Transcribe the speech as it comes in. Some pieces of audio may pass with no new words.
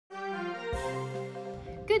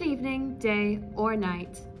Good evening, day, or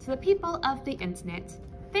night to the people of the internet.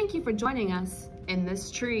 Thank you for joining us in this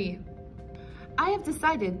tree. I have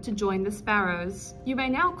decided to join the sparrows. You may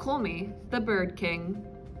now call me the Bird King.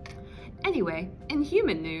 Anyway, in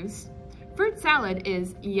human news, fruit salad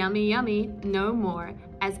is yummy yummy no more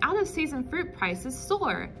as out-of-season fruit prices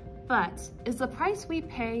soar. But is the price we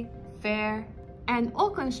pay fair? An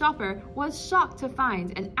Auckland shopper was shocked to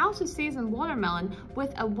find an out-of-season watermelon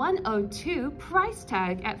with a 102 price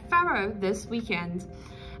tag at Faro this weekend.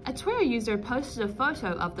 A Twitter user posted a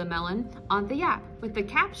photo of the melon on the app with the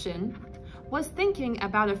caption, "Was thinking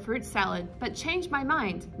about a fruit salad, but changed my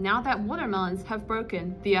mind now that watermelons have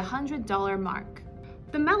broken the $100 mark."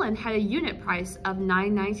 The melon had a unit price of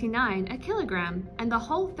 $9.99 a kilogram, and the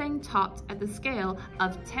whole thing topped at the scale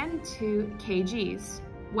of 10 kgs.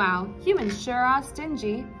 Wow, humans sure are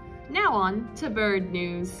stingy. Now on to bird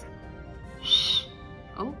news. Shh.